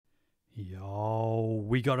Yo,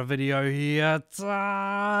 we got a video here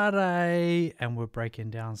today, and we're breaking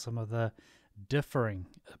down some of the differing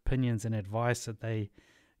opinions and advice that they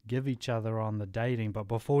give each other on the dating. But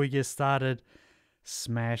before we get started,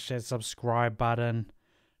 smash that subscribe button,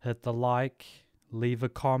 hit the like, leave a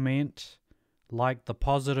comment, like the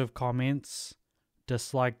positive comments,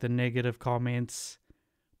 dislike the negative comments,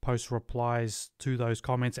 post replies to those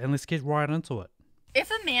comments, and let's get right into it. If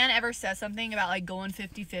a man ever says something about like going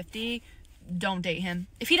 50-50, don't date him.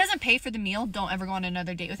 If he doesn't pay for the meal, don't ever go on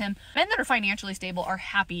another date with him. Men that are financially stable are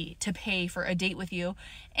happy to pay for a date with you.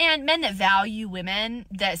 And men that value women,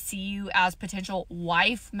 that see you as potential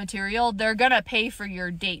wife material, they're gonna pay for your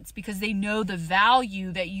dates because they know the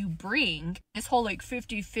value that you bring. This whole like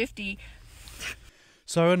 50-50.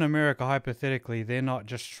 So in America, hypothetically, they're not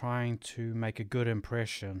just trying to make a good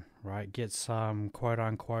impression, right? Get some quote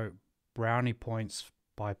unquote brownie points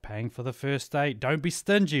by paying for the first date. Don't be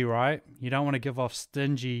stingy, right? You don't want to give off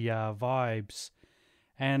stingy vibes.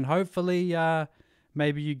 And hopefully,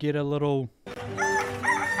 maybe you get a little...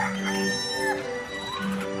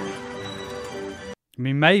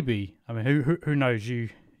 maybe. Who knows? You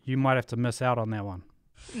might have to miss out on that one.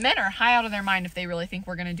 Men are high out of their mind if they really think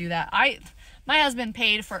we're gonna do that. My husband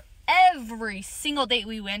paid for every single date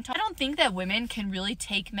we went on. I don't think that women can really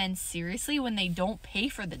take men seriously when they don't pay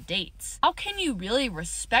for the dates. How can you really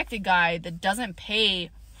respect a guy that doesn't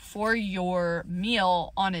pay for your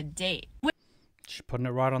meal on a date? She's putting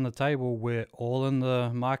it right on the table. We're all in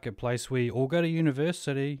the marketplace. We all go to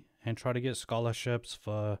university and try to get scholarships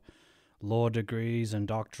for law degrees and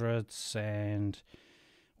doctorates, and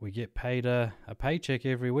we get paid a paycheck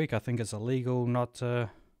every week. I think it's illegal not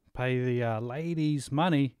to pay the ladies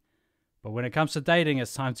money. But when it comes to dating,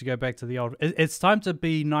 it's time to go back to the old... It's time to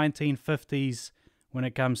be 1950s when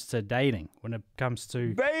it comes to dating. When it comes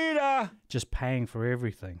to just paying for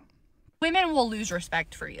everything. Women will lose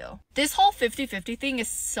respect for you. This whole 50-50 thing is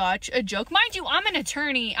such a joke. Mind you, I'm an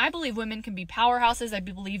attorney. I believe women can be powerhouses. I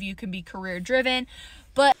believe you can be career driven.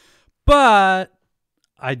 But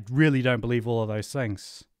I really don't believe all of those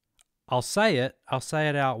things. I'll say it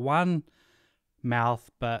out one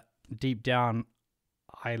mouth, but deep down,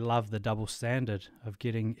 I love the double standard of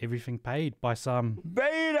getting everything paid by some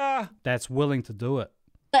beta that's willing to do it.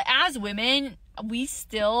 But as women, we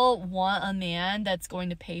still want a man that's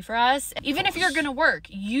going to pay for us. Even if you're going to work,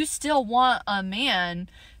 you still want a man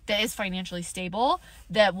that is financially stable,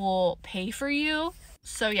 that will pay for you.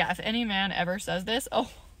 So yeah, if any man ever says this,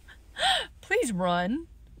 please run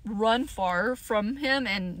far from him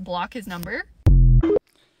and block his number.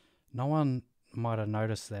 No one might have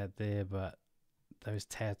noticed that there, but those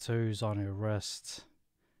tattoos on her wrist,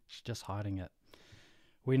 she's just hiding it.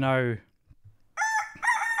 We know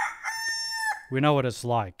what it's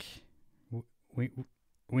like. We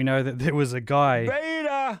know that there was a guy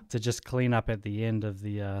to just clean up at the end of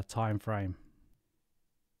the time frame.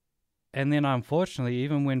 And then unfortunately,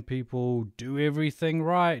 even when people do everything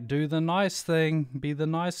right, do the nice thing, be the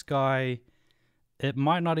nice guy, it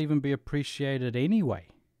might not even be appreciated anyway.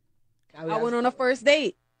 I went on a first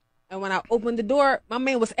date, and when I opened the door, my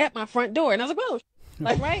man was at my front door, and I was like, "Oh,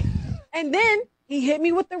 like right." And then he hit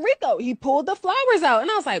me with the Rico. He pulled the flowers out,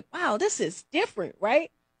 and I was like, "Wow, this is different,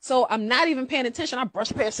 right?" So I'm not even paying attention. I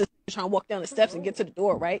brush past this, trying to walk down the steps and get to the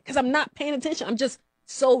door, right? Because I'm not paying attention. I'm just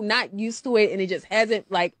so not used to it, and it just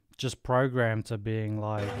hasn't like just programmed to being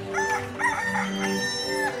like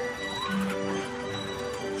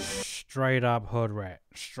straight up hood rat,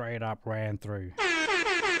 straight up ran through.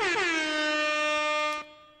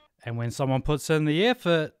 And when someone puts in the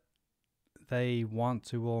effort, they want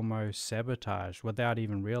to almost sabotage without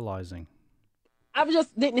even realizing. I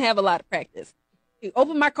just didn't have a lot of practice. He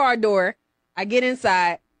opened my car door. I get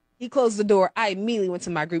inside. He closed the door. I immediately went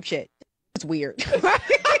to my group chat. It's weird. Did you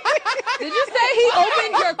say he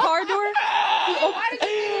opened your car door?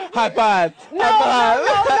 High five. No.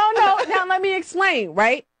 Now let me explain,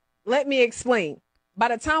 right? Let me explain. By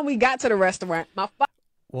the time we got to the restaurant,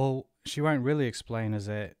 Well, she won't really explain is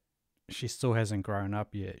that she still hasn't grown up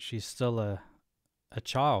yet. She's still a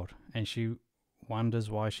child, and she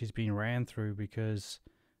wonders why she's been ran through, because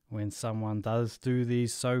when someone does do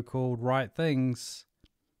these so-called right things,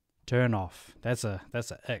 turn off. That's a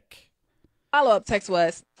ick. Follow-up text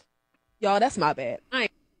was, "Y'all, that's my bad. I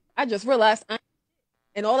just realized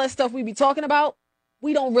and all that stuff we be talking about,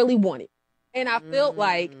 we don't really want it." And I felt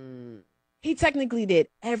like he technically did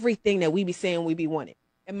everything that we be saying we be wanting.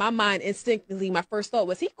 In my mind, instinctively, my first thought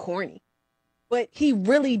was he corny. But he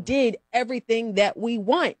really did everything that we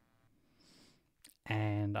want.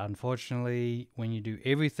 And unfortunately, when you do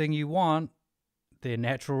everything you want, their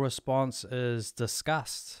natural response is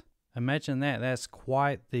disgust. Imagine that. That's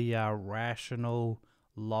quite the rational,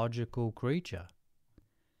 logical creature.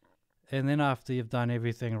 And then after you've done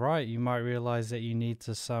everything right, you might realize that you need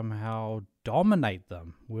to somehow dominate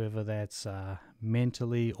them, whether that's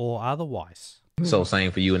mentally or otherwise. So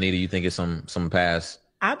same for you, Anita. You think it's some past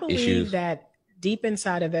I believe issues? that deep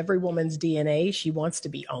inside of every woman's DNA, she wants to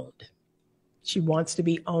be owned. She wants to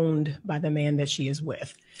be owned by the man that she is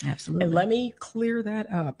with. Absolutely. And let me clear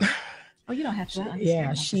that up. Oh, you don't have to.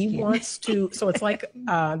 Yeah, she wants to. So it's like,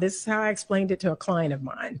 this is how I explained it to a client of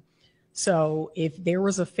mine. So if there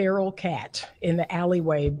was a feral cat in the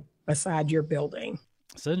alleyway beside your building.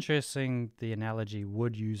 It's interesting the analogy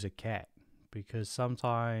would use a cat, because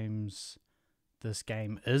sometimes this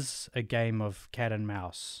game is a game of cat and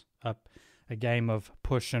mouse, a game of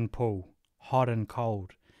push and pull, hot and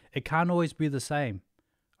cold. It can't always be the same,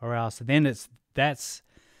 or else then that's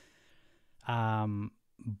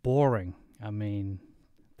boring. I mean,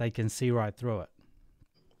 they can see right through it.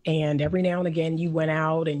 And every now and again you went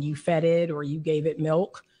out and you fed it or you gave it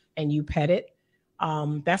milk and you pet it.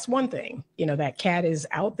 That's one thing. You know, that cat is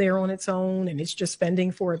out there on its own and it's just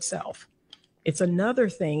fending for itself. It's another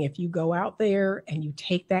thing if you go out there and you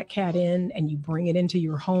take that cat in and you bring it into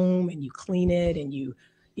your home and you clean it and you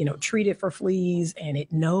treat it for fleas, and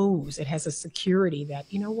it knows, it has a security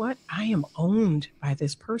that, you know what, I am owned by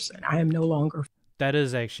this person. I am no longer. That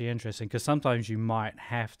is actually interesting, because sometimes you might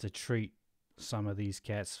have to treat some of these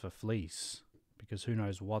cats for fleas, because who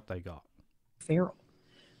knows what they got. Feral.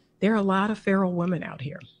 There are a lot of feral women out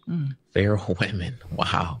here. Feral women.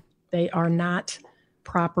 Wow. They are not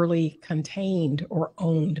properly contained or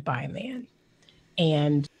owned by a man.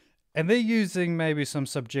 And they're using maybe some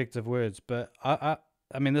subjective words, but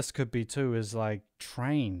I mean, this could be too, is like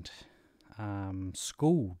trained,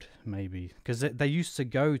 schooled maybe, because they used to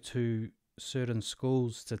go to certain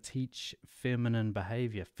schools to teach feminine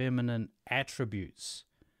behavior, feminine attributes.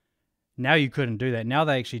 Now you couldn't do that. Now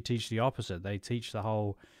they actually teach the opposite. They teach the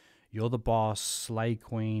whole, you're the boss, slay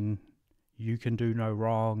queen, you can do no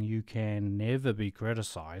wrong, you can never be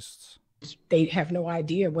criticized. they have no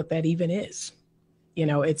idea what that even is. You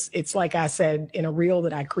know, it's like I said in a reel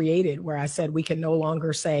that I created where I said we can no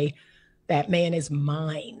longer say that man is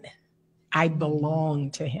mine. I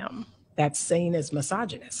belong to him. That's seen as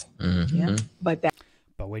misogynist. Mm-hmm. Yeah.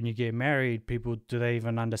 But when you get married, people, do they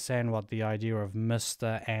even understand what the idea of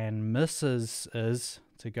Mr. and Mrs. is?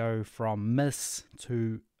 To go from Miss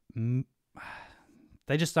to...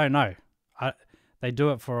 They just don't know. They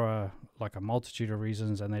do it for a multitude of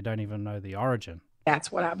reasons, and they don't even know the origin.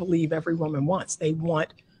 That's what I believe every woman wants. They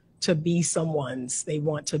want to be someone's. They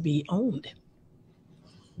want to be owned.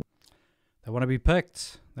 They want to be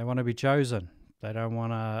picked. They want to be chosen. They don't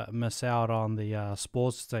want to miss out on the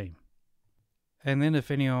sports team. And then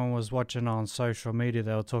if anyone was watching on social media,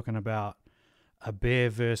 they were talking about a bear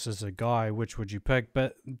versus a guy. Which would you pick?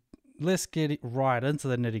 But let's get right into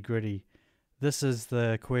the nitty-gritty. This is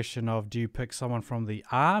the question of, do you pick someone from the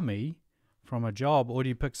army, from a job, or do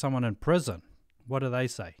you pick someone in prison? What do they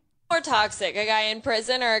say? More toxic, a guy in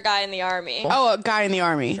prison or a guy in the army? Oh, a guy in the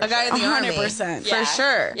army. A guy in the army. 100%. Yeah. For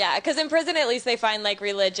sure. Yeah, because in prison at least they find like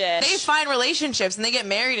religious. They find relationships and they get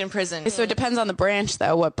married in prison. So it depends on the branch,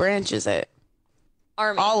 though. What branch is it?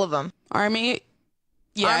 Army. All of them. Army?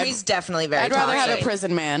 Yeah. Army's definitely very I'd rather toxic. have a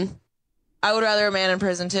prison man. I would rather a man in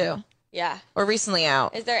prison too. Yeah. Or recently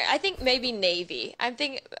out. Is there? I think maybe Navy. I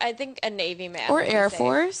think a Navy man. Or would be Air safe.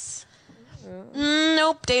 Force.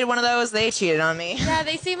 Nope. Dated one of those. They cheated on me. Yeah,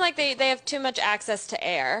 they seem like they have too much access to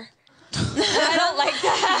air. I don't like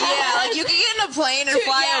that. Yeah, like you can get in a plane and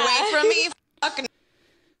fly away from me. Fucking.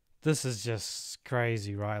 This is just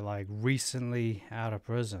crazy, right? Like, recently out of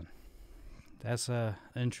prison. That's a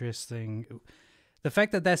interesting... The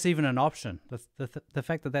fact that that's even an option, the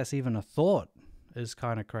fact that that's even a thought is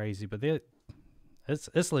kind of crazy, but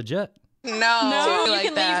it's legit. No. You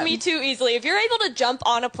can leave me too easily. If you're able to jump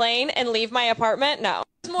on a plane and leave my apartment, no.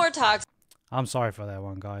 It's more toxic. I'm sorry for that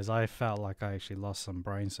one, guys. I felt like I actually lost some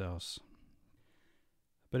brain cells.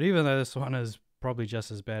 But even though this one is probably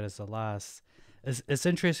just as bad as the last, it's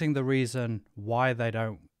interesting the reason why they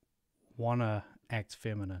don't want to act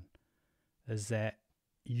feminine is that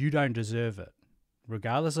you don't deserve it.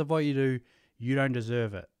 Regardless of what you do, you don't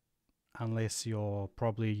deserve it unless you're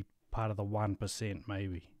probably part of the 1%,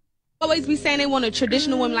 maybe. Always be saying they want a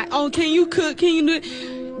traditional woman, like, oh, can you cook? Can you do it?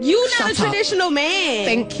 You not a traditional man.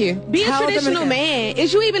 Thank you. Be a traditional man.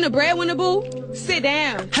 Is you even a breadwinner, boo? Sit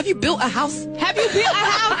down. Have you built a house? Have you built a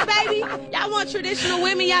house, baby? Y'all want traditional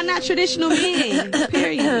women, y'all not traditional men.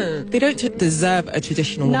 Period. They don't deserve a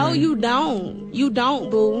traditional woman. No, you don't. You don't,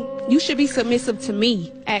 boo. You should be submissive to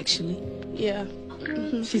me, actually. Yeah.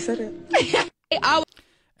 She said it.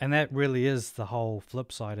 And that really is the whole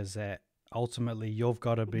flip side, is that ultimately you've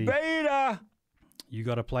got to be beta. You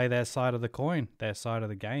got to play that side of the coin, that side of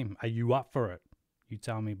the game. Are you up for it? You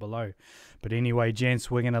tell me below. But anyway, gents,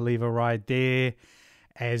 we're going to leave it right there.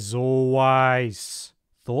 As always,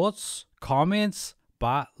 thoughts, comments,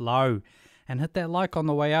 but low. And hit that like on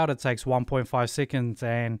the way out. It takes 1.5 seconds.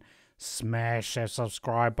 And smash that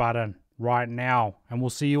subscribe button right now. And we'll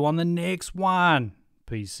see you on the next one.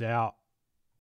 Peace out.